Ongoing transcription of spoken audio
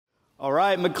All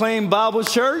right, McLean Bible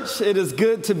Church, it is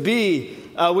good to be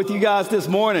with you guys this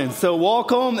morning. So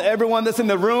welcome everyone that's in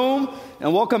the room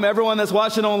and welcome everyone that's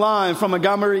watching online from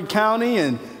Montgomery County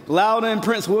and Loudoun,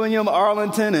 Prince William,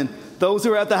 Arlington, and those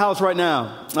who are at the house right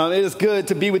now. It is good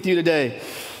to be with you today.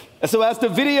 And so as the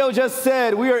video just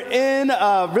said, we are in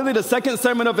really the second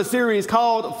sermon of a series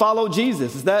called Follow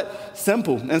Jesus. It's that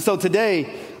simple. And so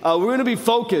today we're going to be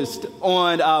focused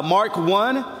on Mark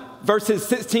 1, verses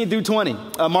 16 through 20.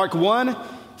 Mark 1,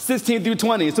 16 through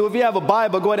 20. So if you have a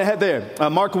Bible, go ahead there.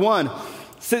 Mark 1,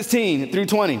 16 through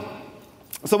 20.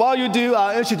 So while you do,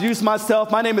 I'll introduce myself.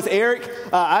 My name is Eric.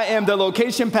 I am the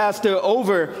location pastor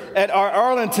over at our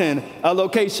Arlington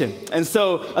location. And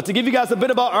so to give you guys a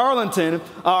bit about Arlington,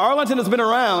 Arlington has been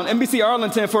around, NBC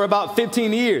Arlington, for about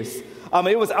 15 years.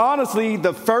 It was honestly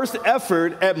the first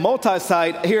effort at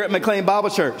multi-site here at McLean Bible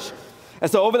Church. And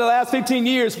so over the last 15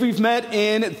 years, we've met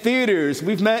in theaters.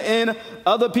 We've met in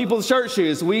other people's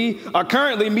churches. We are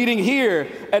currently meeting here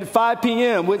at 5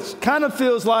 p.m., which kind of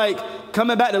feels like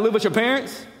coming back to live with your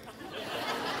parents.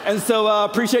 And so I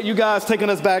appreciate you guys taking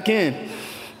us back in.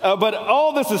 But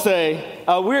all this to say,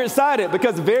 we're excited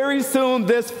because very soon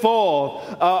this fall,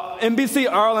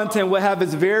 NBC Arlington will have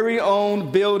its very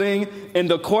own building in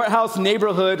the courthouse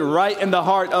neighborhood right in the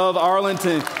heart of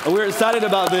Arlington. And we're excited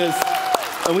about this.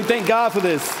 And we thank God for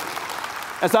this.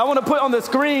 And so I want to put on the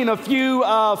screen a few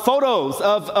photos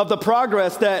of the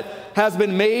progress that has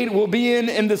been made. We'll be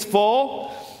in this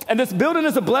fall. And this building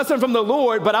is a blessing from the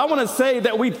Lord. But I want to say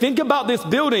that we think about this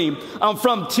building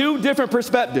from two different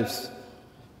perspectives.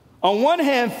 On one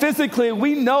hand, physically,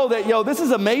 we know that, this is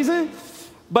amazing.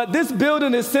 But this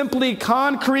building is simply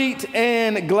concrete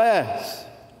and glass.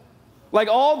 Like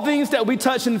all things that we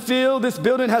touch and feel, this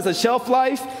building has a shelf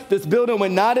life. This building will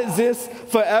not exist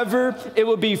forever. It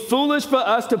would be foolish for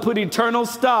us to put eternal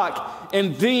stock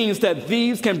in things that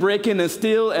thieves can break in and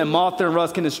steal and moth and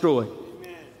rust can destroy.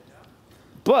 Amen.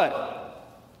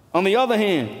 But on the other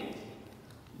hand,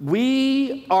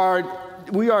 we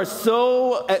are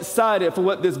so excited for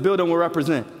what this building will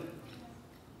represent.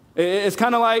 It's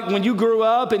kind of like when you grew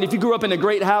up, and if you grew up in a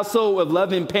great household with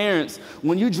loving parents,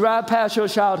 when you drive past your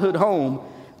childhood home,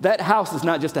 that house is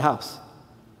not just a house.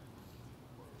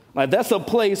 Like that's a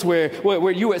place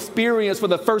where you experience for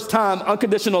the first time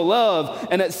unconditional love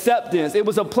and acceptance. It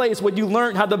was a place where you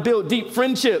learned how to build deep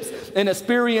friendships and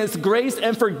experience grace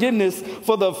and forgiveness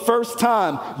for the first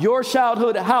time. Your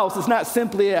childhood house is not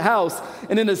simply a house.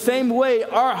 And in the same way,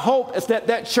 our hope is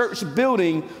that church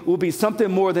building will be something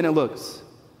more than it looks.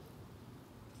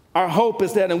 Our hope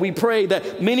is that, and we pray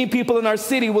that many people in our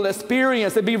city will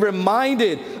experience and be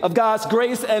reminded of God's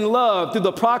grace and love through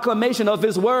the proclamation of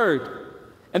His word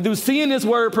and through seeing His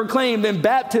word proclaimed in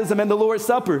baptism and the Lord's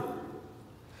Supper.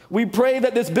 We pray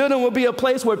that this building will be a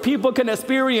place where people can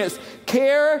experience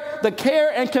the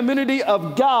care and community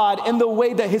of God in the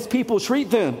way that His people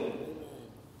treat them.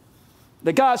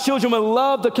 That God's children will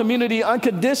love the community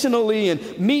unconditionally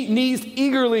and meet needs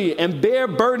eagerly and bear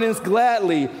burdens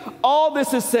gladly. All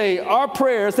this to say, our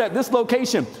prayer is that this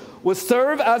location will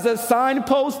serve as a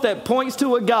signpost that points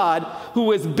to a God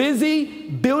who is busy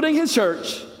building His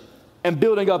church and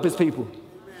building up His people.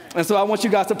 And so I want you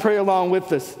guys to pray along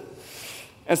with us.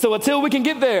 And so until we can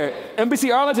get there,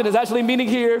 NBC Arlington is actually meeting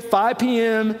here 5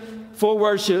 p.m., for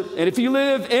worship. And if you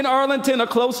live in Arlington or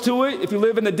close to it, if you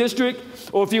live in the district,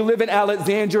 or if you live in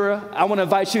Alexandria, I want to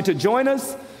invite you to join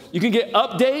us. You can get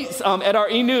updates at our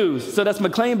e-news. So that's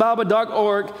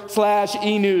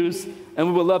mcleanbible.org/e-news. And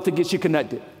we would love to get you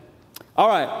connected. All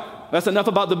right, that's enough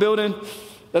about the building.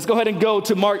 Let's go ahead and go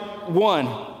to Mark 1,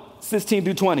 16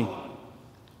 through 20.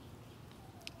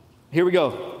 Here we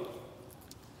go.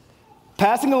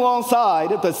 Passing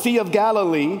alongside the Sea of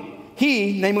Galilee,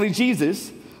 he, namely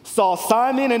Jesus, saw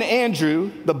Simon and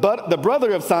Andrew, the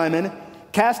brother of Simon,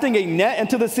 casting a net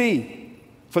into the sea,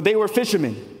 for they were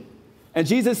fishermen. And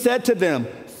Jesus said to them,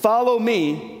 "Follow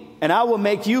me, and I will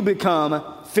make you become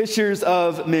fishers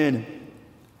of men."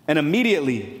 And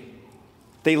immediately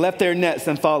they left their nets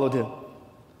and followed him.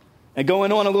 And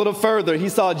going on a little further, he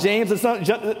saw James,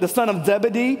 the son of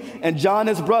Zebedee, and John,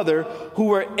 his brother, who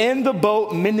were in the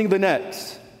boat mending the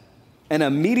nets. And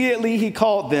immediately he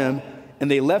called them, and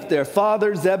they left their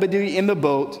father Zebedee in the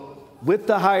boat with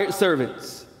the hired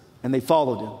servants, and they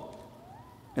followed him.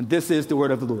 And this is the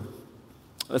word of the Lord.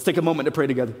 Let's take a moment to pray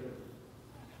together.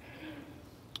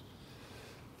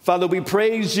 Father, we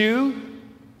praise you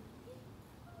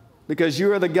because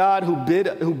you are the God who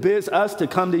bids us to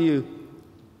come to you.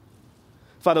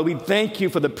 Father, we thank you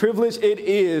for the privilege it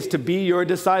is to be your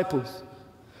disciples,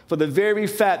 for the very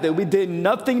fact that we did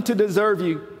nothing to deserve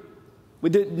you. We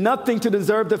did nothing to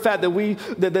deserve the fact that we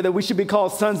should be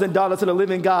called sons and daughters of the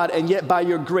living God, and yet by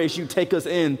your grace, you take us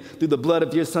in through the blood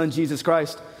of your Son, Jesus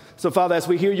Christ. So, Father, as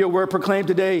we hear your word proclaimed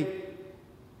today,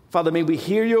 Father, may we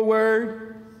hear your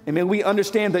word, and may we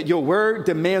understand that your word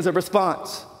demands a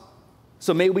response.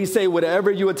 So may we say, whatever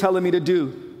you are telling me to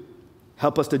do,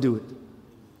 help us to do it.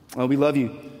 Oh, we love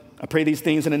you. I pray these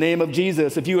things in the name of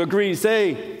Jesus. If you agree,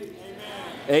 say,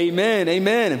 amen. Amen.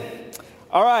 Amen.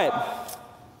 All right.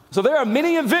 So there are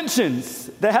many inventions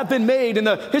that have been made in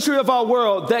the history of our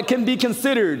world that can be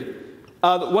considered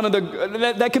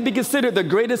that can be considered the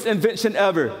greatest invention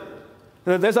ever.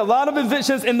 There's a lot of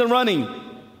inventions in the running.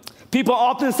 People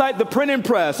often cite the printing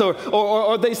press,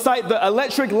 or they cite the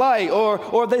electric light,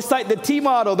 or they cite the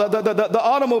T-model, the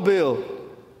automobile.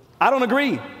 I don't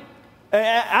agree.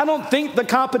 I don't think the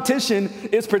competition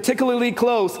is particularly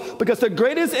close, because the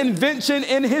greatest invention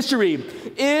in history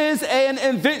is an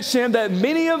invention that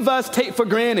many of us take for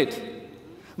granted.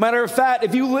 Matter of fact,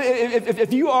 if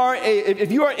you are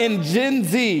in Gen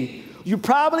Z, you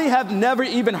probably have never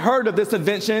even heard of this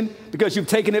invention because you've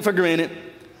taken it for granted.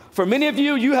 For many of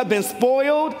you, you have been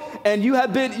spoiled, and you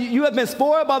have been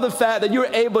spoiled by the fact that you're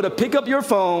able to pick up your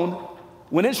phone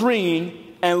when it's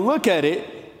ringing and look at it,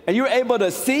 and you're able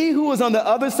to see who is on the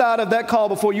other side of that call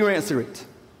before you answer it.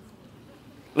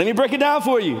 Let me break it down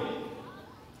for you.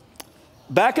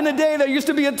 Back in the day, there used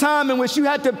to be a time in which you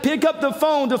had to pick up the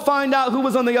phone to find out who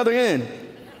was on the other end.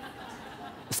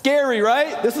 Scary,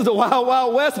 right? This is the wild,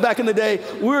 wild west back in the day.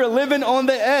 We were living on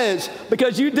the edge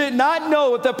because you did not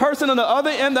know if the person on the other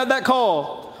end of that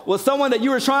call was someone that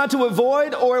you were trying to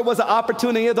avoid, or it was an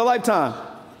opportunity of a lifetime.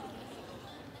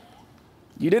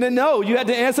 You didn't know. You had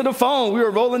to answer the phone. We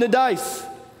were rolling the dice.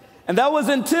 And that was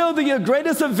until the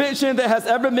greatest invention that has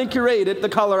ever been created, the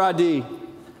caller ID.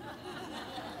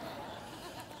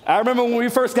 I remember when we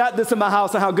first got this in my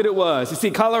house and how good it was. You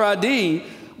see, caller ID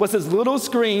was this little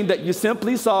screen that you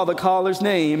simply saw the caller's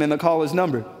name and the caller's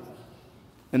number.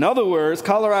 In other words,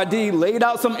 caller ID laid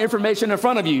out some information in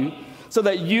front of you so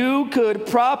that you could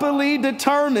properly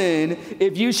determine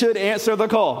if you should answer the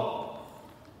call.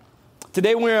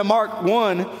 Today we're in Mark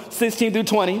 1, 16 through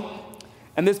 20.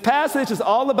 And this passage is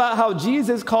all about how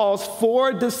Jesus calls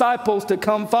 4 disciples to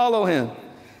come follow him.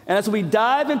 And as we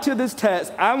dive into this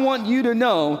text, I want you to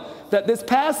know that this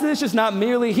passage is not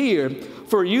merely here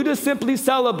for you to simply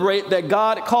celebrate that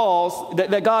God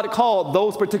called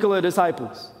those particular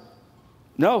disciples.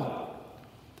 No.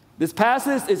 This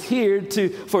passage is here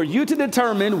for you to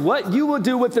determine what you will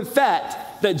do with the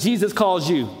fact that Jesus calls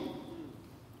you.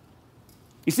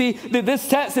 You see, this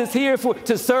text is here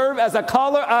to serve as a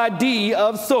caller ID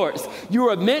of sorts. You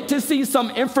are meant to see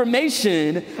some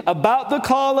information about the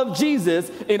call of Jesus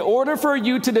in order for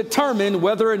you to determine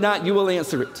whether or not you will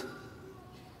answer it.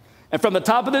 And from the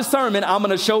top of this sermon, I'm going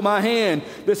to show my hand.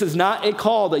 This is not a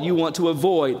call that you want to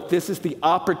avoid. This is the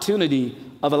opportunity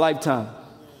of a lifetime.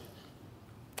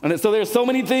 And so there's so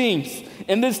many things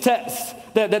in this text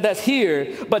that's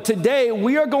here. But today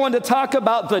we are going to talk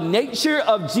about the nature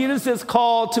of Jesus'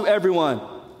 call to everyone.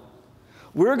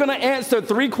 We're going to answer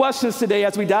 3 questions today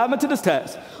as we dive into this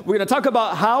text. We're going to talk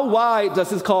about how wide does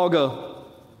this call go?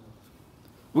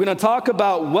 We're going to talk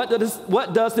about what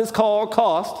does this call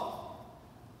cost?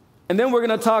 And then we're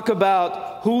going to talk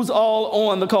about who's all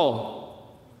on the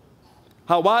call.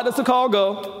 How wide does the call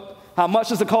go? How much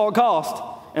does the call cost?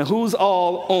 And who's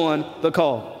all on the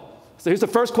call? So here's the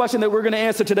first question that we're going to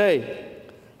answer today.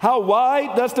 How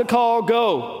wide does the call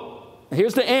go? And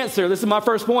here's the answer. This is my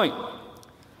first point.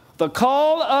 The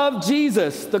call of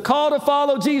Jesus, the call to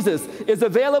follow Jesus, is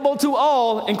available to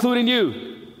all, including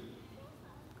you.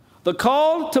 The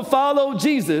call to follow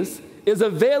Jesus is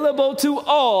available to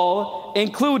all,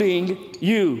 including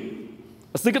you.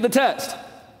 Let's look at the text.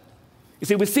 You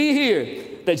see, we see here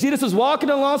that Jesus is walking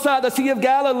alongside the Sea of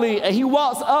Galilee, and he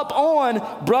walks up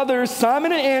on brothers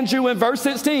Simon and Andrew in verse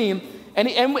 16, and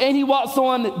he walks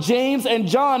on James and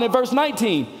John in verse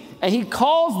 19, and he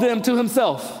calls them to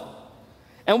himself.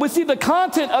 And we see the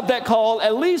content of that call,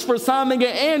 at least for Simon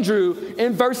and Andrew,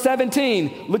 in verse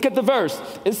 17. Look at the verse.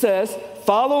 It says,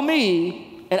 "Follow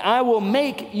me, and I will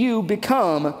make you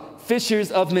become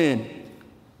fishers of men."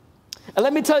 And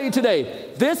let me tell you today,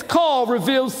 this call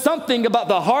reveals something about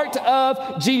the heart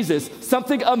of Jesus,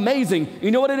 something amazing.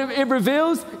 You know what it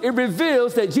reveals? It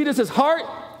reveals that Jesus' heart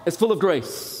is full of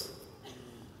grace.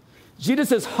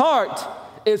 Jesus' heart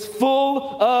is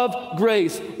full of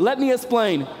grace. Let me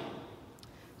explain.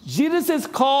 Jesus'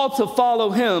 call to follow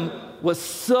him was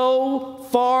so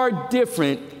far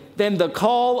different than the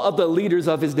call of the leaders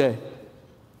of his day.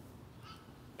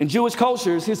 In Jewish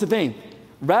cultures, here's the thing.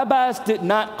 rabbis did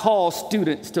not call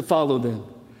students to follow them.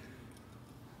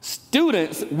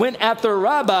 Students went after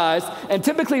rabbis, and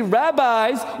typically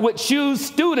rabbis would choose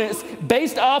students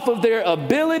based off of their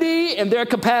ability and their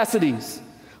capacities.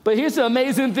 But here's the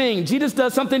amazing thing. Jesus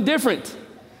does something different.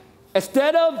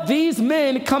 Instead of these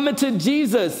men coming to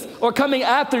Jesus or coming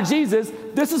after Jesus,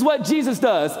 this is what Jesus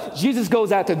does. Jesus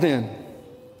goes after them.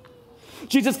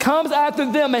 Jesus comes after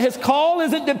them, and his call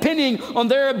isn't depending on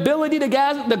their ability to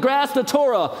grasp the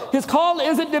Torah. His call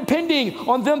isn't depending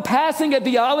on them passing a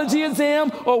theology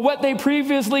exam or what they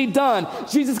previously done.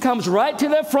 Jesus comes right to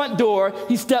their front door.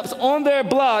 He steps on their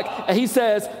block, and he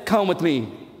says, "Come with me."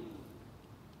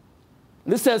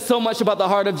 This says so much about the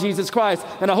heart of Jesus Christ,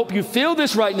 and I hope you feel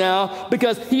this right now,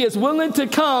 because he is willing to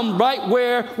come right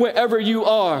wherever you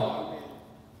are.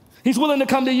 He's willing to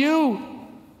come to you.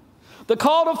 The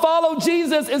call to follow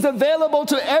Jesus is available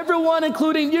to everyone,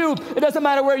 including you. It doesn't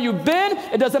matter where you've been.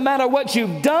 It doesn't matter what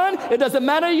you've done. It doesn't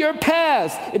matter your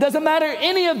past. It doesn't matter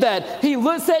any of that. He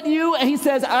looks at you and he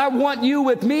says, "I want you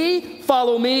with me.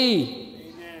 Follow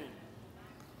me." Amen.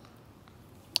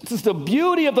 This is the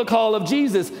beauty of the call of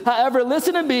Jesus. However,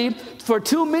 listen to me. For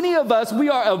too many of us, we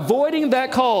are avoiding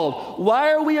that call.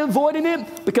 Why are we avoiding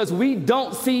it? Because we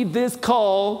don't see this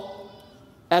call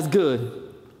as good.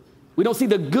 We don't see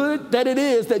the good that it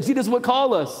is that Jesus would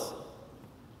call us.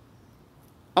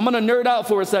 I'm going to nerd out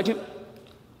for a second.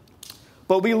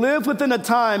 But we live within a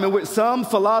time in which some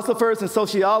philosophers and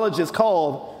sociologists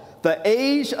call the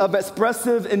age of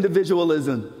expressive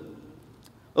individualism.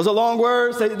 Those are long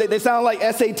words. They sound like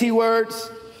SAT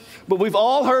words. But we've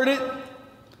all heard it,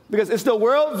 because it's the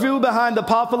worldview behind the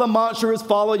popular mantras,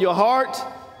 follow your heart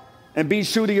and be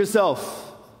true to yourself.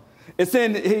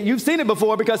 You've seen it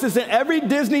before, because it's in every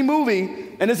Disney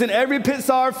movie and it's in every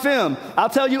Pixar film. I'll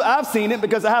tell you, I've seen it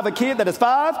because I have a kid that is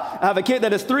 5, I have a kid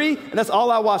that is 3, and that's all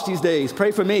I watch these days.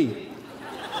 Pray for me.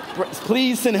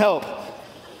 Please send help.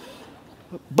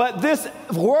 But this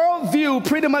worldview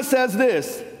pretty much says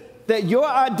this, that your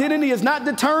identity is not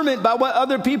determined by what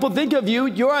other people think of you.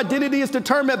 Your identity is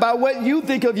determined by what you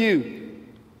think of you.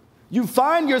 You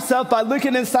find yourself by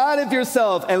looking inside of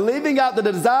yourself and living out the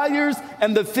desires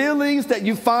and the feelings that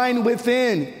you find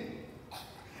within.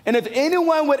 And if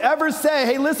anyone would ever say,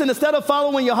 "Hey, listen, instead of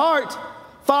following your heart,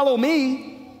 follow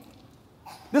me,"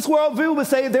 this worldview would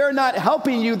say they're not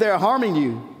helping you, they're harming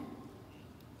you.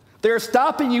 They're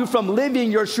stopping you from living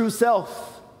your true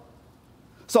self.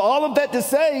 So all of that to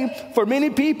say, for many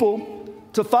people,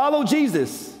 to follow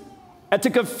Jesus and to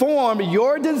conform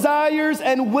your desires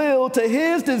and will to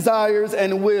his desires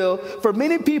and will, for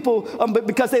many people,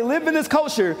 because they live in this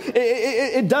culture,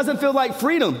 it doesn't feel like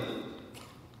freedom.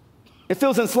 It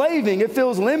feels enslaving. It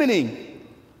feels limiting.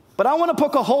 But I want to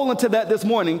poke a hole into that this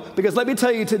morning, because let me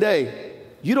tell you today,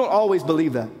 you don't always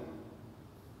believe that.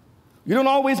 You don't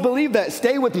always believe that.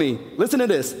 Stay with me. Listen to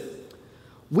this.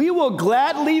 We will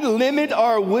gladly limit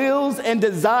our wills and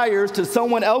desires to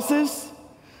someone else's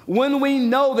when we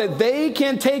know that they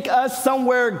can take us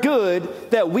somewhere good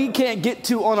that we can't get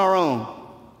to on our own.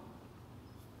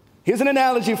 Here's an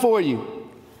analogy for you.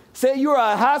 Say you're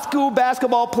a high school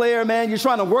basketball player, man. You're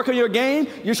trying to work on your game.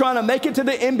 You're trying to make it to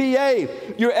the NBA.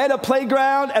 You're at a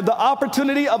playground and the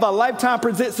opportunity of a lifetime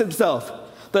presents itself.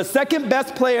 The second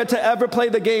best player to ever play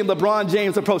the game, LeBron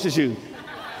James, approaches you.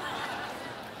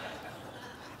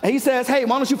 And he says, "Hey,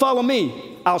 why don't you follow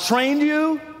me? I'll train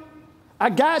you. I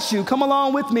got you. Come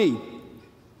along with me."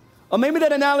 Or maybe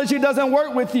that analogy doesn't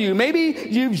work with you. Maybe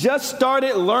you've just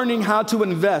started learning how to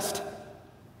invest.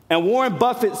 And Warren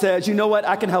Buffett says, "You know what?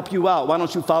 I can help you out. Why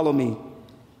don't you follow me?"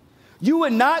 You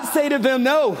would not say to them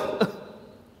no.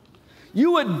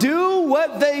 You would do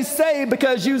what they say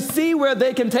because you see where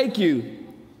they can take you.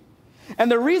 And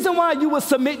the reason why you would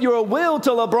submit your will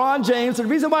to LeBron James, the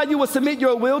reason why you would submit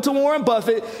your will to Warren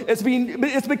Buffett,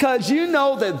 it's because you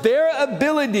know that their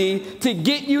ability to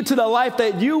get you to the life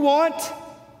that you want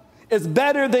is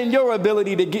better than your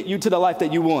ability to get you to the life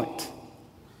that you want.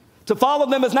 To follow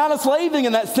them is not enslaving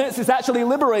in that sense, it's actually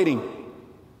liberating.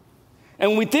 And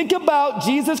when we think about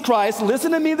Jesus Christ,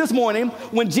 listen to me this morning,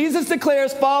 when Jesus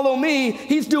declares, "Follow me,"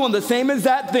 he's doing the same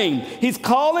exact thing. He's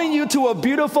calling you to a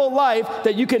beautiful life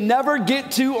that you can never get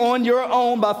to on your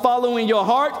own by following your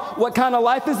heart. What kind of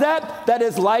life is that? That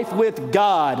is life with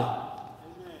God.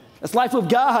 That's life with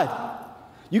God.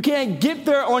 You can't get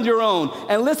there on your own.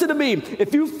 And listen to me,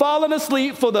 if you've fallen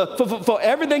asleep for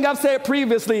everything I've said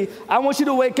previously, I want you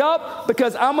to wake up,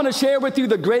 because I'm going to share with you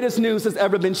the greatest news that's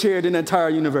ever been shared in the entire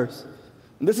universe.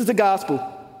 And this is the gospel.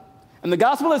 And the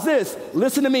gospel is this,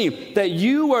 listen to me, that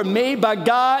you were made by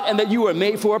God and that you were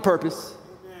made for a purpose.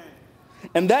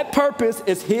 And that purpose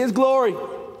is his glory.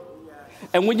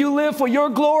 And when you live for your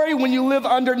glory, when you live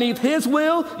underneath his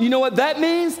will, you know what that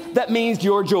means? That means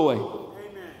your joy.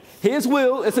 Amen. His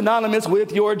will is synonymous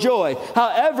with your joy.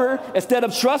 However, instead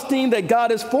of trusting that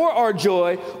God is for our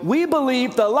joy, we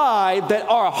believe the lie that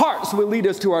our hearts will lead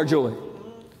us to our joy.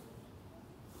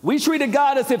 We treated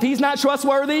God as if he's not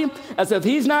trustworthy, as if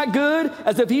he's not good,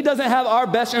 as if he doesn't have our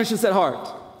best interests at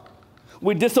heart.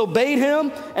 We disobeyed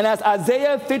him, and as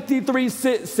Isaiah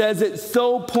 53:6 says it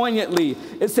so poignantly,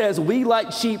 it says, we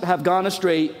like sheep have gone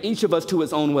astray, each of us to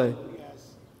his own way.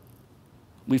 Yes.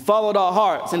 We followed our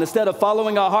hearts, and instead of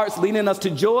following our hearts leading us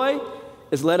to joy,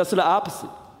 it's led us to the opposite.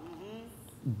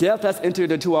 Mm-hmm. Death has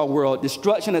entered into our world.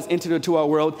 Destruction has entered into our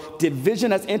world. Division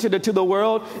has entered into the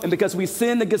world, and because we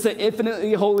sinned against an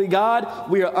infinitely holy God,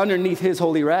 we are underneath his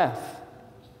holy wrath.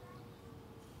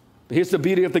 But here's the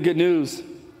beauty of the good news.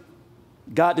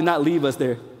 God did not leave us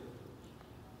there.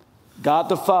 God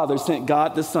the Father sent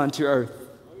God the Son to earth.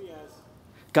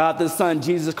 God the Son,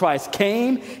 Jesus Christ,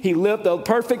 came. He lived a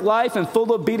perfect life in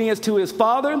full obedience to his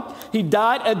Father. He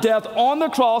died a death on the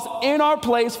cross in our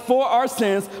place for our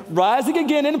sins, rising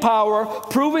again in power,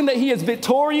 proving that he is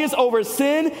victorious over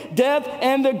sin, death,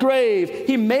 and the grave.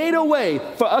 He made a way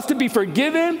for us to be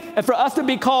forgiven and for us to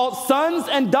be called sons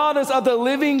and daughters of the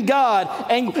living God.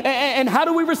 And how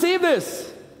do we receive this?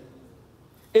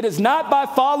 It is not by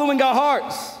following our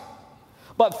hearts,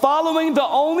 but following the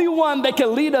only one that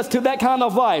can lead us to that kind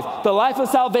of life, the life of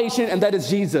salvation, and that is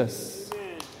Jesus.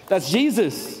 That's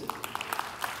Jesus.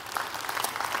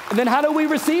 And then how do we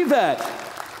receive that?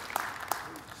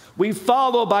 We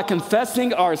follow by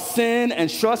confessing our sin and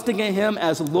trusting in him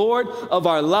as Lord of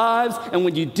our lives. And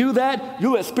when you do that,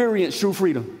 you experience true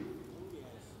freedom.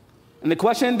 And the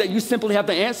question that you simply have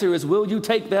to answer is, will you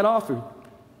take that offer?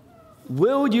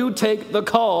 Will you take the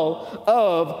call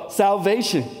of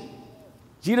salvation?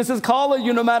 Jesus is calling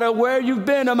you no matter where you've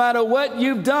been, no matter what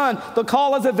you've done. The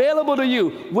call is available to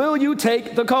you. Will you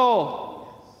take the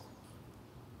call?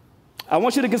 I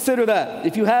want you to consider that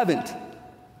if you haven't.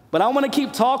 But I want to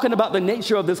keep talking about the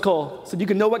nature of this call so you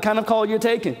can know what kind of call you're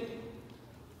taking.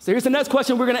 So here's the next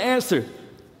question we're going to answer.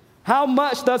 How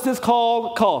much does this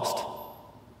call cost?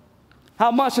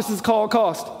 How much does this call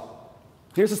cost?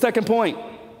 Here's the second point.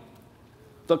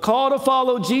 The call to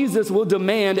follow Jesus will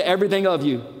demand everything of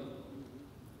you.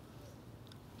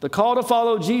 The call to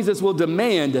follow Jesus will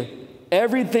demand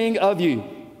everything of you.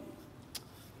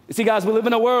 You see, guys, we live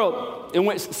in a world in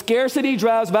which scarcity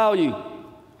drives value.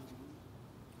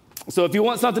 So if you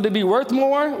want something to be worth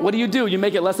more, what do? You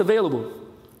make it less available.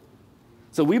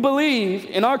 So we believe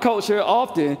in our culture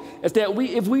often is that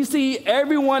if we see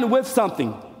everyone with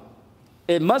something,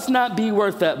 it must not be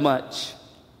worth that much.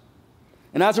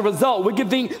 And as a result, we can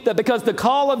think that because the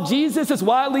call of Jesus is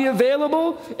widely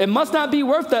available, it must not be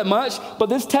worth that much. But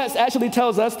this text actually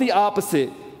tells us the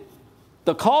opposite.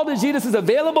 The call to Jesus is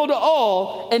available to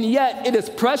all, and yet it is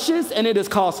precious and it is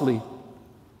costly.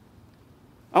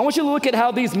 I want you to look at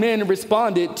how these men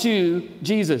responded to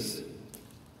Jesus.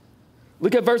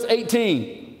 Look at verse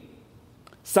 18.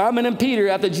 Simon and Peter,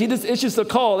 after Jesus issues the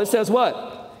call, it says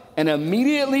what? And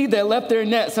immediately they left their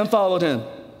nets and followed him.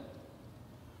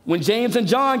 When James and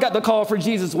John got the call for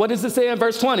Jesus, what does it say in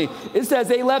verse 20? It says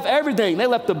they left everything. They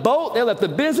left the boat, they left the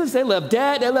business, they left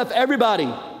dad, they left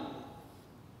everybody.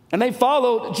 And they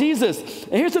followed Jesus.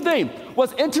 And here's the thing.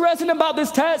 What's interesting about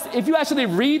this text, if you actually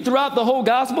read throughout the whole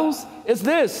Gospels, is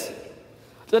this.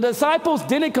 The disciples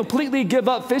didn't completely give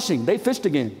up fishing. They fished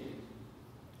again.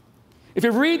 If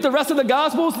you read the rest of the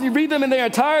Gospels, you read them in their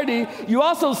entirety, you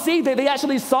also see that they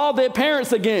actually saw their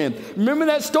parents again. Remember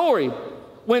that story?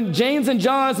 When James and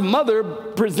John's mother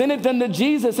presented them to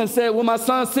Jesus and said, will my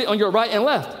son sit on your right and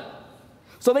left?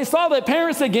 So they saw their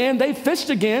parents again, they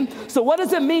fished again. So what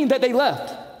does it mean that they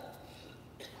left?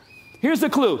 Here's the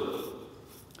clue.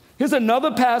 Here's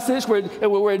another passage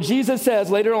where Jesus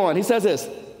says later on, he says this.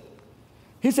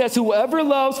 He says, whoever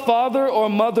loves father or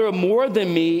mother more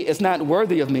than me is not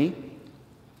worthy of me.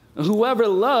 And whoever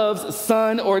loves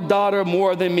son or daughter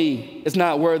more than me is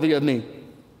not worthy of me.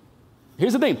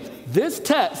 Here's the thing. This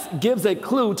text gives a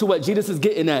clue to what Jesus is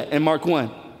getting at in Mark 1.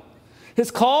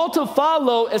 His call to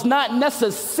follow is not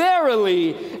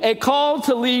necessarily a call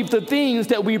to leave the things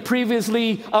that we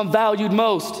previously valued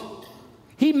most.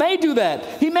 He may do that.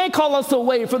 He may call us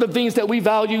away from the things that we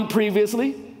valued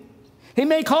previously. He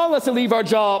may call us to leave our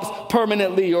jobs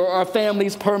permanently or our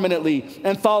families permanently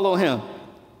and follow him.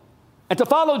 And to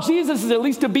follow Jesus is at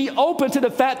least to be open to the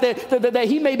fact that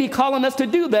he may be calling us to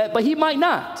do that, but he might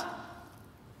not.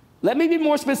 Let me be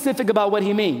more specific about what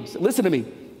he means. Listen to me.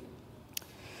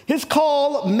 His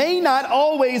call may not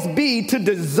always be to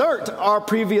desert our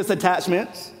previous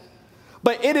attachments,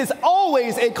 But it is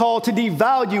always a call to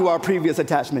devalue our previous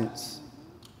attachments.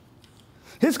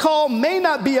 His call may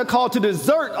not be a call to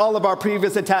desert all of our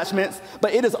previous attachments,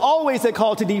 but it is always a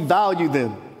call to devalue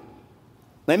them.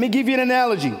 Let me give you an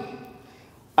analogy.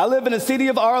 I live in the city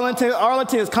of Arlington.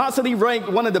 Arlington is constantly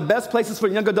ranked one of the best places for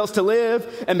young adults to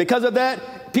live. And because of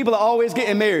that, people are always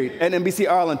getting married at NBC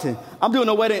Arlington. I'm doing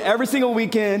a wedding every single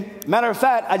weekend. Matter of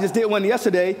fact, I just did one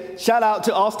yesterday. Shout out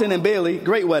to Austin and Bailey.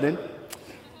 Great wedding.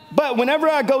 But whenever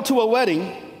I go to a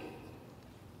wedding,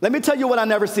 let me tell you what I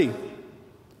never see.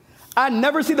 I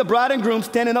never see the bride and groom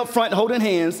standing up front holding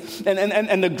hands,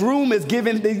 and the groom is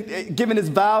giving his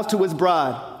vows to his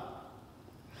bride.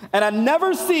 And I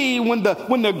never see when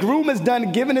the groom is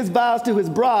done giving his vows to his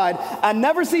bride, I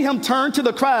never see him turn to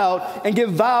the crowd and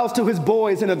give vows to his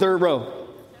boys in the third row.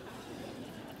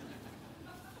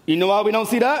 You know why we don't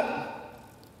see that?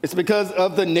 It's because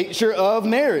of the nature of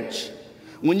marriage.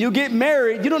 When you get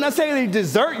married, you don't necessarily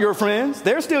desert your friends.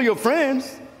 They're still your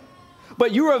friends.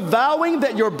 But you are vowing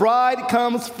that your bride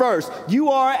comes first. You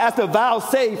are, as the vows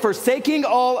say, forsaking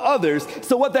all others.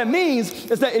 So what that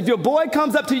means is that if your boy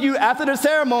comes up to you after the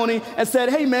ceremony and said,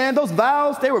 hey, man, those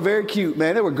vows, they were very cute,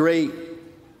 man. They were great.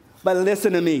 But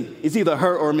listen to me. It's either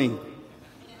her or me.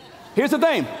 Here's the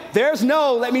thing. There's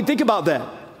no, let me think about that.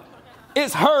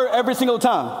 It's her every single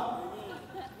time.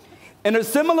 In a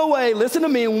similar way, listen to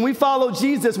me, when we follow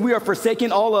Jesus, we are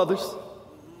forsaking all others.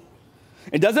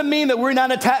 It doesn't mean that we're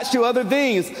not attached to other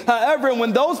things. However,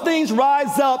 when those things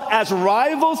rise up as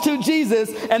rivals to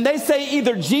Jesus and they say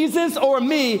either Jesus or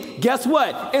me, guess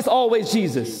what? It's always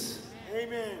Jesus.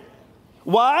 Amen.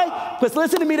 Why? Because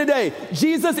listen to me today.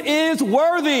 Jesus is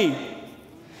worthy.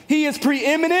 He is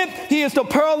preeminent. He is the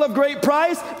pearl of great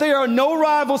price. There are no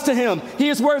rivals to him. He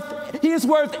is worth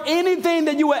anything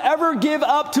that you will ever give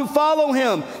up to follow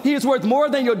him. He is worth more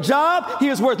than your job. He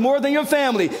is worth more than your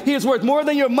family. He is worth more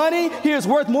than your money. He is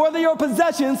worth more than your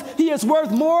possessions. He is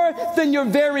worth more than your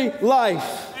very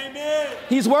life. Amen.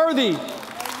 He's worthy. Amen.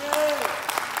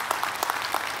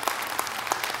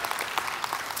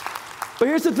 But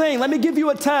here's the thing. Let me give you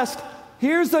a test.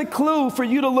 Here's a clue for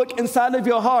you to look inside of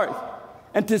your heart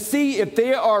and to see if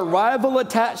there are rival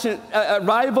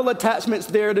attachments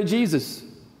there to Jesus.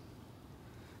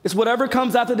 It's whatever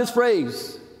comes after this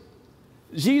phrase.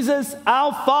 Jesus,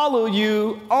 I'll follow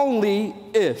you only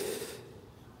if.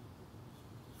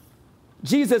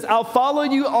 Jesus, I'll follow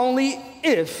you only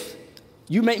if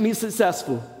you make me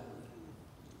successful.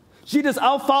 Jesus,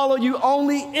 I'll follow you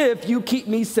only if you keep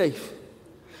me safe.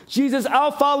 Jesus,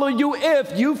 I'll follow you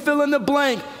if you fill in the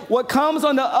blank. What comes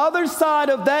on the other side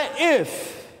of that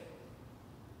if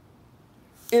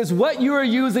is what you are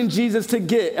using Jesus to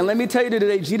get. And let me tell you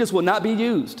today, Jesus will not be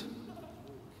used.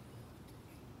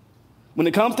 When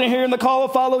it comes to hearing the call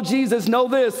to follow Jesus, know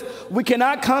this: we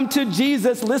cannot come to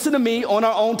Jesus, listen to me, on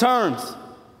our own terms.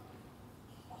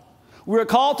 We're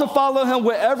called to follow him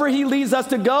wherever he leads us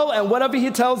to go and whatever he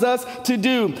tells us to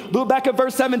do. Look back at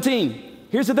verse 17.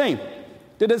 Here's the thing.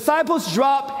 The disciples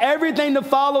dropped everything to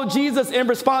follow Jesus in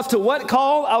response to what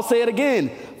call? I'll say it again.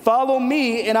 Follow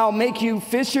me and I'll make you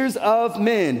fishers of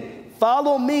men.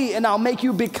 Follow me and I'll make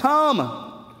you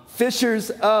become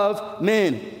fishers of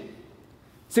men.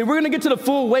 See, we're going to get to the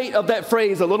full weight of that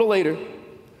phrase a little later.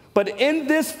 But in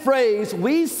this phrase,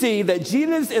 we see that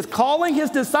Jesus is calling his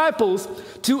disciples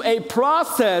to a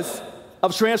process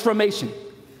of transformation.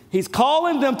 He's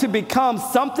calling them to become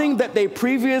something that they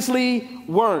previously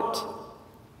weren't.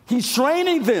 He's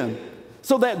training them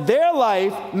so that their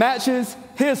life matches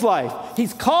his life.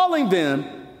 He's calling them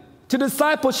to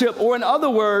discipleship, or in other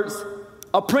words,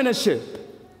 apprenticeship.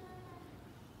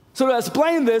 So to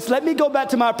explain this, let me go back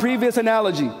to my previous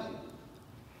analogy.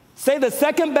 Say the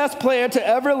second best player to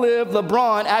ever live,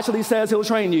 LeBron, actually says he'll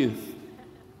train you.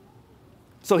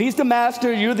 So he's the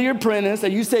master, you're the apprentice,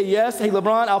 and you say, yes, hey,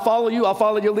 LeBron, I'll follow you, I'll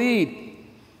follow your lead.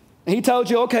 And he tells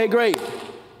you, okay, great.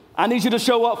 I need you to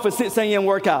show up for 6 a.m.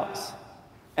 workouts.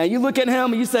 And you look at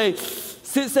him and you say,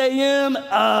 6 a.m.,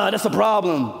 that's a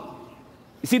problem.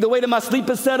 You see, the way that my sleep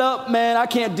is set up, man, I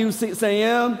can't do 6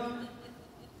 a.m.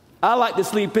 I like to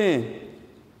sleep in.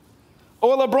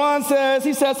 Or LeBron says,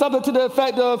 he says something to the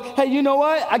effect of, hey, you know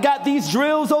what? I got these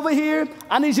drills over here.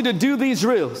 I need you to do these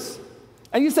drills.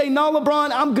 And you say, no,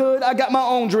 LeBron, I'm good. I got my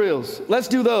own drills. Let's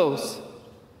do those.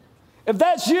 If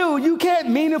that's you, you can't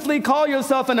meaningfully call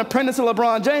yourself an apprentice of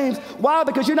LeBron James. Why?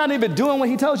 Because you're not even doing what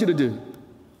he tells you to do.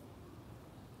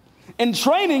 In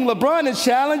training, LeBron is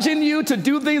challenging you to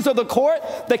do things on the court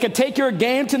that can take your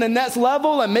game to the next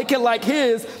level and make it like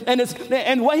his.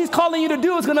 And what he's calling you to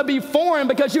do is going to be foreign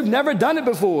because you've never done it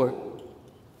before.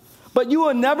 But you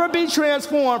will never be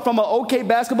transformed from an okay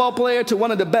basketball player to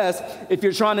one of the best if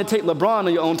you're trying to take LeBron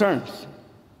on your own terms.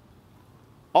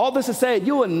 All this to say,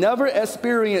 you will never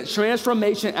experience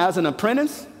transformation as an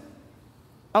apprentice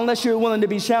unless you're willing to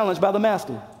be challenged by the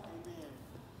master.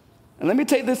 And let me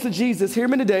take this to Jesus. Hear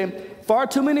me today. Far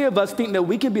too many of us think that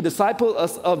we can be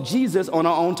disciples of Jesus on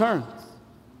our own terms.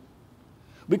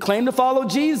 We claim to follow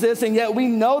Jesus, and yet we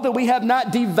know that we have not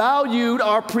devalued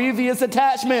our previous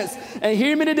attachments. And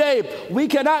hear me today, we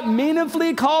cannot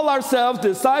meaningfully call ourselves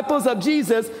disciples of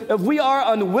Jesus if we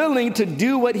are unwilling to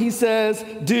do what he says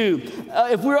do.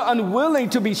 If we're unwilling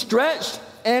to be stretched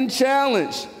and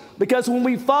challenged. Because when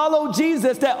we follow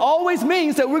Jesus, that always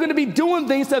means that we're going to be doing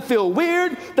things that feel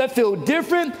weird, that feel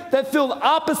different, that feel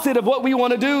opposite of what we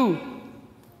want to do.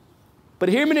 But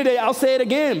hear me today, I'll say it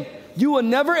again. You will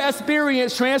never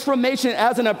experience transformation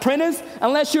as an apprentice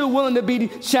unless you're willing to be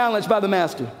challenged by the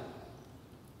master.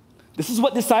 This is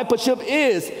what discipleship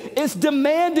is. It's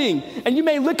demanding. And you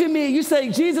may look at me and you say,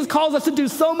 Jesus calls us to do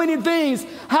so many things.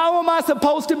 How am I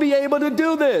supposed to be able to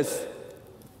do this?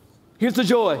 Here's the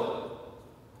joy.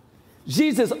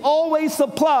 Jesus always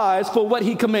supplies for what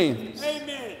he commands.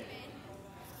 Amen.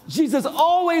 Jesus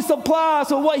always supplies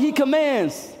for what he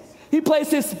commands. He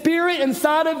placed his spirit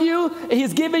inside of you, and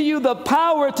he's given you the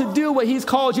power to do what he's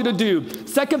called you to do.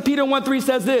 2 Peter 1:3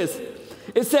 says this.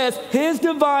 It says, his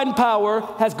divine power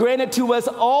has granted to us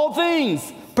all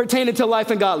things pertaining to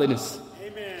life and godliness.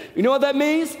 Amen. You know what that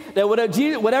means? That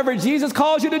whatever Jesus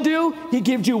calls you to do, he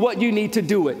gives you what you need to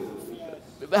do it.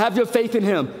 Yes. Have your faith in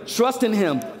him. Trust in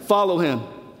him. Follow him.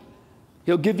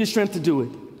 He'll give you strength to do it.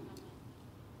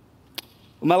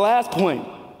 My last point.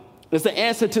 It's the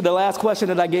answer to the last question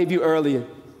that I gave you earlier.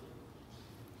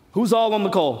 Who's all on the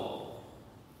call?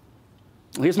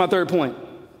 Here's my third point.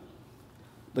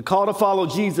 The call to follow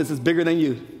Jesus is bigger than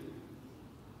you.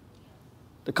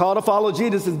 The call to follow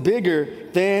Jesus is bigger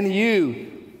than you.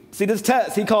 See this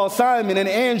text, he calls Simon and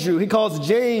Andrew, he calls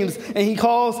James, and he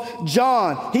calls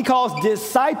John. He calls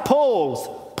disciples,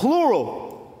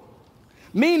 plural.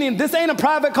 Meaning this ain't a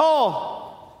private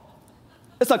call.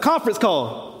 It's a conference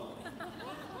call.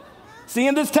 See,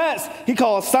 in this text, he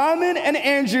calls Simon and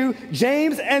Andrew,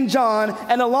 James and John,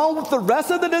 and along with the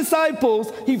rest of the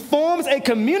disciples, he forms a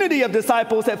community of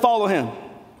disciples that follow him.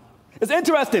 It's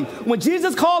interesting. When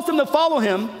Jesus calls them to follow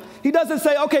him, he doesn't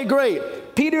say, okay,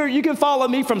 great. Peter, you can follow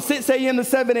me from 6 a.m. to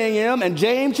 7 a.m., and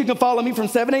James, you can follow me from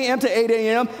 7 a.m. to 8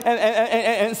 a.m.,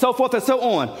 and so forth and so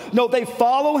on. No, they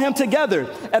follow him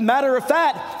together. As a matter of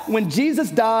fact, when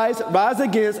Jesus dies, rises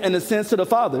again, and ascends to the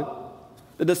Father,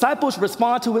 the disciples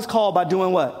respond to his call by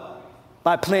doing what?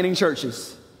 By planting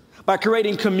churches, by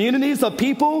creating communities of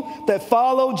people that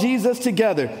follow Jesus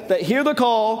together, that hear the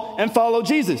call and follow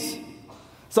Jesus.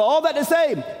 So all that to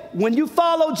say, when you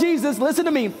follow Jesus, listen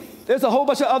to me, there's a whole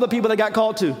bunch of other people that got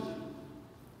called too.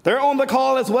 They're on the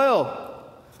call as well.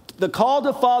 The call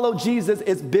to follow Jesus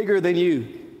is bigger than you.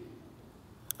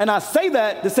 And I say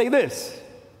that to say this.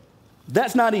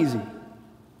 That's not easy.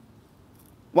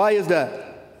 Why is that?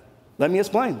 Let me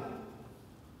explain.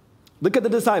 Look at the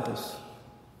disciples.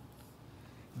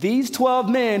 These 12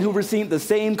 men who received the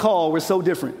same call were so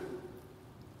different.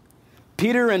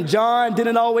 Peter and John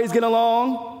didn't always get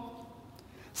along.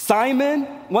 Simon,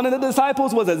 one of the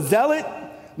disciples, was a zealot,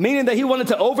 meaning that he wanted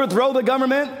to overthrow the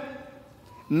government.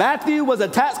 Matthew was a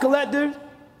tax collector,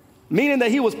 meaning that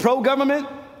he was pro-government.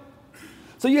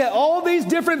 So you had all these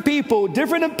different people,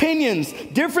 different opinions,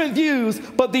 different views,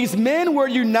 but these men were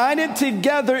united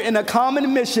together in a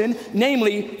common mission,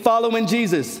 namely following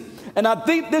Jesus. And I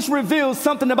think this reveals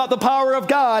something about the power of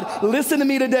God. Listen to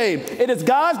me today. It is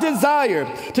God's desire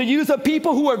to use a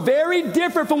people who are very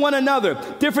different from one another,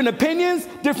 different opinions,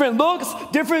 different looks,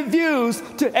 different views,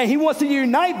 and he wants to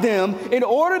unite them in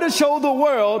order to show the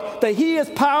world that he is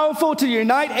powerful to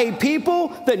unite a people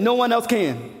that no one else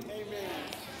can.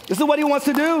 This is what he wants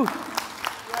to do.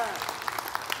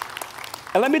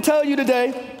 And let me tell you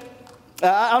today,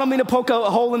 I don't mean to poke a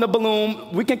hole in the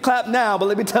balloon. We can clap now, but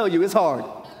let me tell you, it's hard.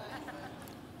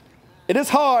 It is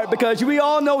hard because we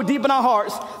all know deep in our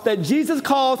hearts that Jesus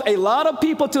calls a lot of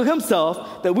people to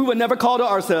himself that we would never call to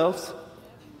ourselves.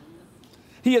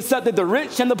 He accepted the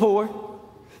rich and the poor.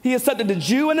 He accepted the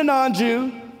Jew and the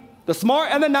non-Jew, the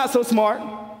smart and the not so smart,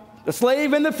 the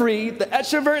slave and the free, the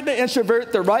extrovert, the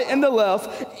introvert, the right and the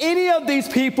left. Any of these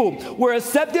people were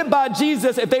accepted by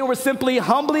Jesus if they were simply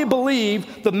humbly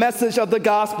believe the message of the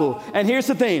gospel. And here's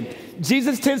the thing.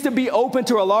 Jesus tends to be open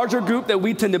to a larger group that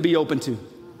we tend to be open to.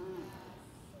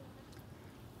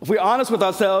 If we're honest with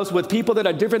ourselves, with people that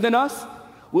are different than us,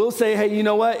 we'll say, hey, you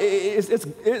know what?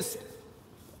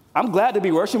 I'm glad to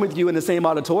be worshiping with you in the same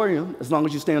auditorium as long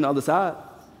as you stay on the other side.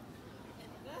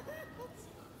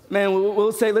 Man,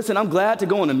 we'll say, listen, I'm glad to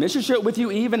go on a mission trip with you,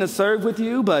 even to serve with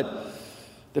you, but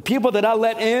the people that I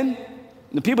let in,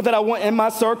 the people that I want in my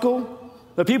circle,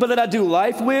 the people that I do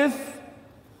life with,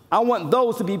 I want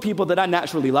those to be people that I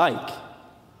naturally like.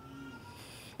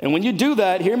 And when you do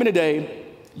that, hear me today,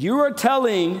 you are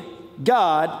telling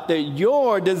God that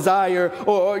your desire,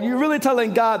 or you're really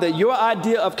telling God that your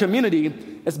idea of community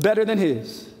is better than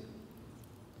his.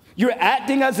 You're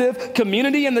acting as if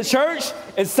community in the church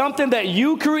is something that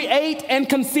you create and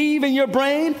conceive in your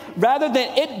brain rather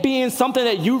than it being something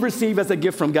that you receive as a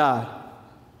gift from God.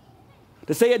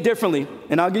 To say it differently,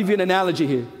 and I'll give you an analogy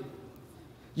here.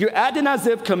 You're acting as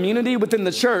if community within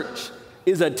the church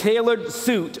is a tailored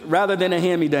suit rather than a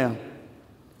hand-me-down.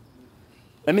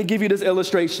 Let me give you this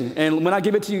illustration, and when I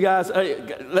give it to you guys,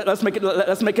 let's make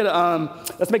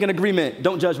an agreement.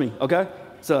 Don't judge me, okay?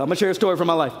 So I'm gonna share a story from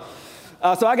my life.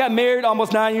 So I got married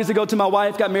almost 9 years ago to my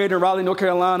wife. Got married in Raleigh, North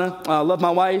Carolina. Love my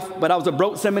wife, but I was a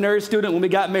broke seminary student when we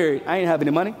got married. I didn't have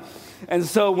any money, and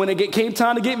so when it came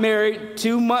time to get married,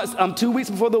 2 weeks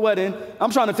before the wedding, I'm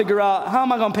trying to figure out how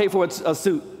am I gonna pay for a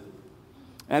suit,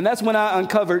 and that's when I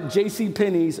uncovered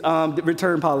JCPenney's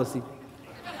return policy.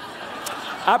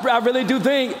 I really do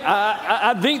think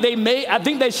I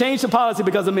think they changed the policy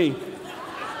because of me.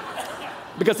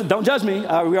 Because don't judge me.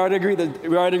 We already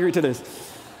agreed to this.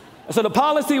 So the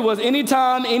policy was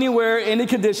anytime, anywhere, any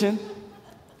condition.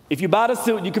 If you bought a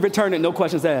suit, you could return it, no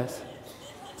questions asked.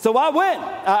 So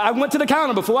I went to the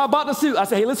counter before I bought the suit. I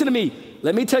said, hey, listen to me.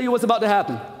 Let me tell you what's about to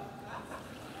happen.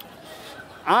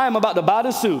 I am about to buy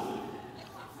the suit.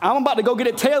 I'm about to go get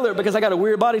it tailored because I got a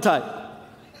weird body type.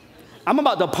 I'm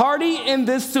about to party in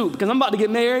this suit because I'm about to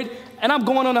get married and I'm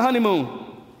going on a honeymoon.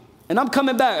 And I'm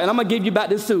coming back and I'm going to give you back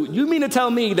this suit. You mean to tell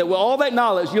me that with all that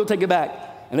knowledge, you'll take it back?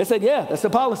 And they said, yeah, that's the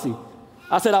policy.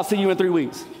 I said, I'll see you in 3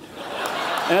 weeks.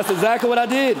 And that's exactly what I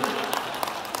did.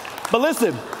 But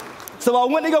listen, so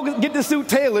I went to go get the suit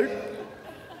tailored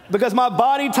because my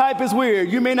body type is weird.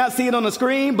 You may not see it on the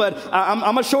screen, but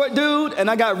I'm a short dude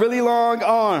and I got really long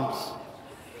arms.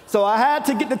 So I had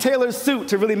to get the tailored suit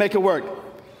to really make it work.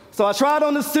 So I tried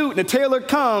on the suit, and the tailor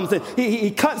comes, and he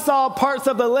cuts off parts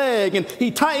of the leg, and he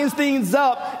tightens things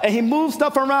up, and he moves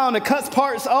stuff around and cuts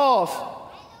parts off.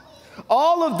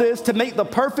 All of this to make the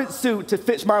perfect suit to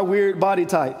fit my weird body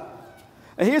type.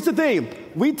 And here's the thing.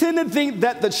 We tend to think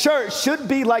that the church should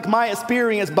be like my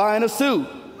experience buying a suit.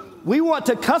 We want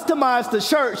to customize the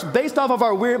church based off of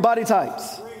our weird body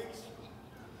types.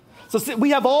 So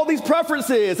we have all these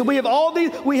preferences, and we have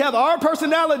our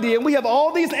personality, and we have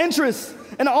all these interests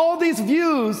and all these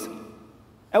views,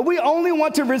 and we only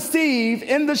want to receive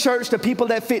in the church the people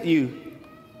that fit you.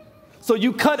 So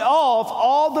you cut off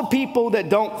all the people that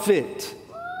don't fit.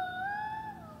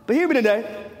 But hear me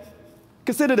today.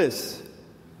 Consider this.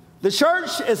 The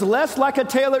church is less like a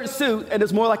tailored suit and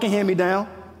it's more like a hand-me-down.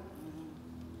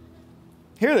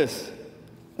 Hear this.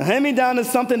 A hand-me-down is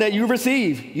something that you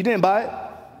receive. You didn't buy it.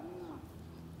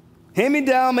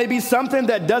 Hand-me-down may be something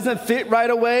that doesn't fit right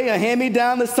away. A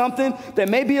hand-me-down is something that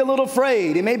may be a little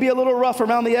frayed. It may be a little rough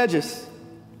around the edges.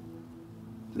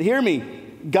 But hear me.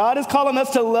 God is calling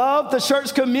us to love the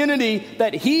church community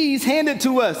that he's handed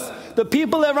to us. The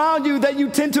people around you that you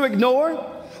tend to ignore.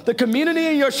 The community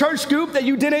in your church group that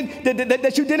you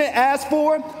didn't ask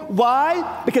for.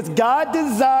 Why? Because God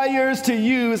desires to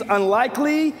use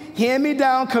unlikely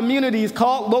hand-me-down communities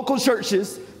called local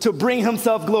churches to bring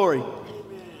himself glory.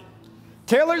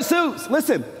 Tailored suits,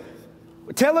 listen,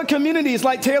 tailored communities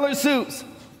like tailored suits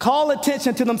call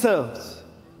attention to themselves.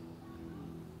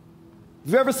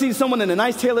 If you ever see someone in a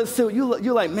nice tailored suit,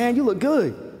 you're like, man, you look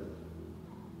good.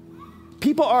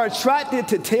 People are attracted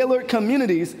to tailored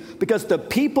communities because the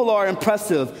people are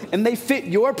impressive and they fit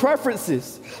your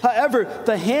preferences. However,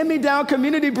 the hand-me-down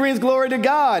community brings glory to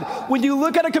God. When you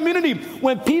look at a community,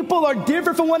 when people are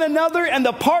different from one another and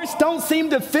the parts don't seem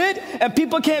to fit and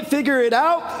people can't figure it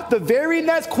out, the very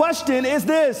next question is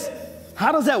this: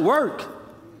 how does that work?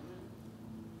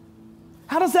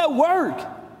 How does that work?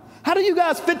 How do you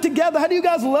guys fit together? How do you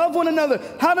guys love one another?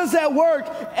 How does that work?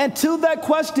 And to that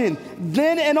question,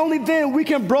 then and only then we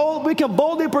can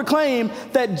boldly proclaim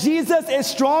that Jesus is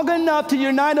strong enough to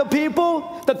unite a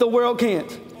people that the world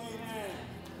can't.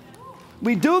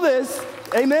 We do this,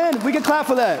 amen. We can clap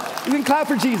for that. We can clap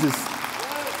for Jesus.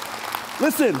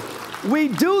 Listen, we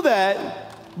do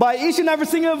that by each and every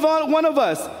single one of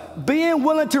us being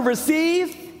willing to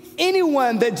receive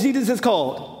anyone that Jesus has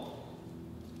called.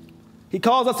 He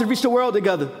calls us to reach the world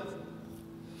together.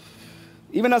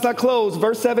 Even as I close,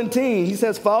 verse 17, he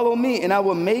says, follow me and I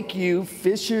will make you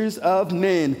fishers of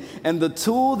men. And the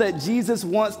tool that Jesus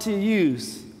wants to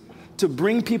use to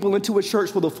bring people into a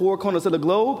church for the four corners of the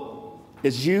globe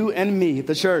is you and me,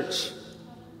 the church.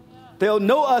 They'll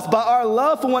know us by our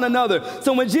love for one another.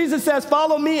 So when Jesus says,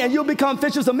 follow me and you'll become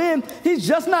fishers of men, he's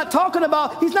not just talking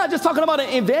about an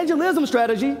evangelism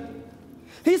strategy.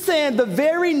 He's saying the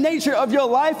very nature of your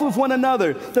life with one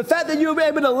another, the fact that you'll be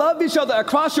able to love each other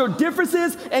across your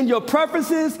differences and your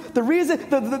preferences, the reason,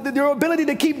 your ability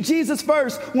to keep Jesus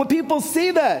first. When people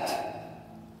see that,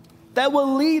 that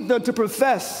will lead them to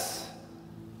profess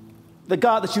the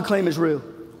God that you claim is real.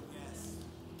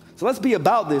 So let's be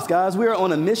about this, guys. We are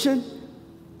on a mission.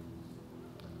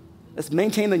 Let's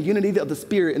maintain the unity of the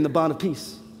Spirit in the bond of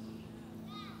peace.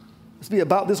 Let's be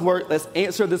about this work. Let's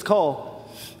answer this call.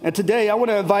 And today, I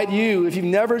want to invite you, if you've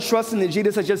never trusted in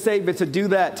Jesus as your Savior, to do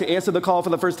that, to answer the call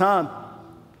for the first time.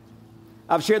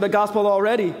 I've shared the gospel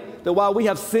already, that while we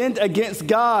have sinned against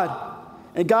God,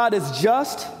 and God is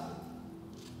just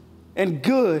and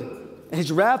good, and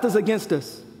his wrath is against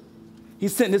us, he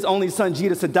sent his only son,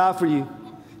 Jesus, to die for you.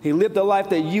 He lived the life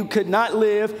that you could not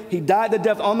live. He died the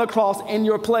death on the cross in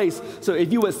your place. So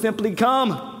if you would simply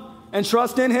come and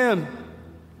trust in him,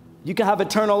 you can have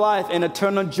eternal life and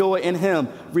eternal joy in him.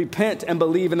 Repent and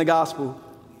believe in the gospel.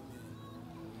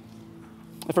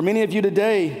 And for many of you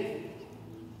today,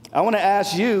 I want to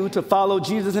ask you to follow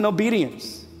Jesus in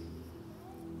obedience.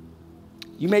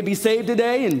 You may be saved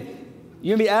today and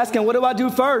you may be asking, what do I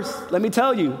do first? Let me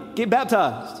tell you, get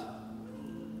baptized.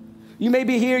 You may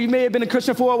be here, you may have been a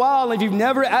Christian for a while, and you've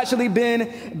never actually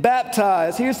been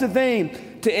baptized. Here's the thing.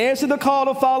 To answer the call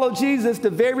to follow Jesus, the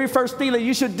very first thing that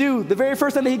you should do, the very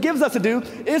first thing that he gives us to do,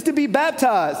 is to be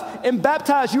baptized. And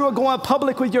baptized, you are going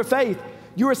public with your faith.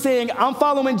 You are saying, I'm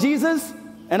following Jesus,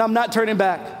 and I'm not turning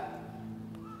back.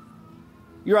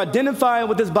 You're identifying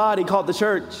with this body called the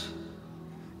church.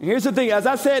 And here's the thing. As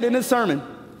I said in this sermon,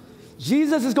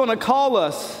 Jesus is going to call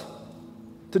us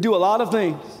to do a lot of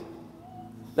things.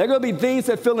 There are going to be things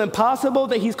that feel impossible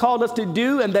that he's called us to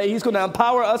do and that he's going to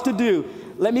empower us to do.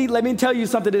 Let me tell you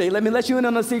something today. Let me let you in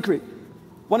on a secret.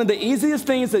 One of the easiest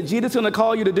things that Jesus is going to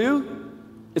call you to do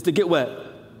is to get wet.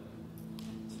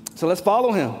 So let's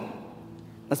follow him.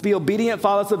 Let's be obedient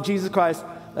followers of Jesus Christ.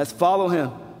 Let's follow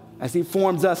him as he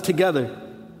forms us together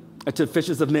into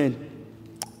fishers of men.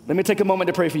 Let me take a moment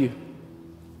to pray for you.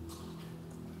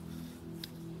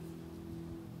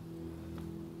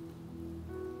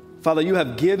 Father, you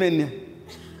have given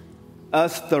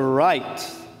us the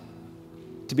right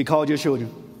to be called your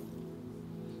children.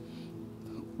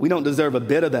 We don't deserve a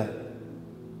bit of that.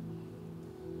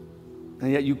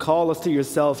 And yet you call us to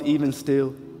yourself even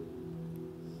still.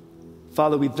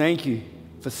 Father, we thank you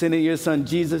for sending your son,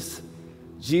 Jesus.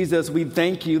 Jesus, we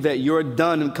thank you that your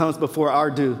done comes before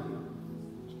our do.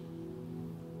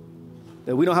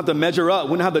 That we don't have to measure up.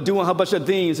 We don't have to do a whole bunch of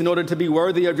things in order to be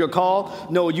worthy of your call.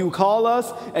 No, you call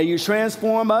us and you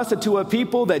transform us into a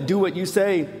people that do what you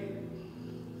say.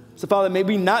 So, Father, may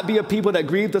we not be a people that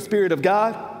grieve the Spirit of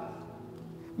God.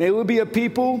 May we be a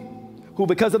people who,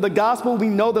 because of the gospel, we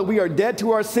know that we are dead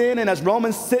to our sin. And as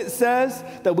Romans 6 says,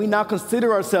 that we now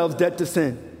consider ourselves dead to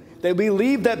sin. That we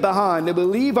leave that behind. That we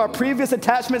leave our previous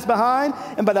attachments behind.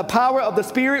 And by the power of the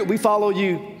Spirit, we follow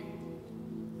you.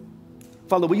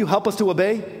 Father, will you help us to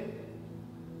obey?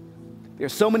 There are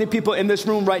so many people in this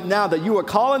room right now that you are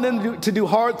calling them to do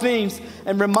hard things,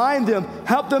 and remind them,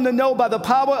 help them to know by the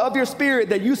power of your Spirit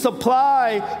that you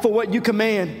supply for what you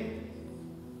command.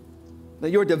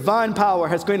 That your divine power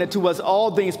has granted to us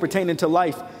all things pertaining to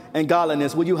life and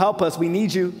godliness. Will you help us? We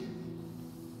need you.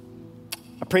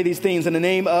 I pray these things in the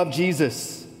name of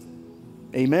Jesus.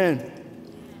 Amen.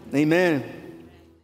 Amen.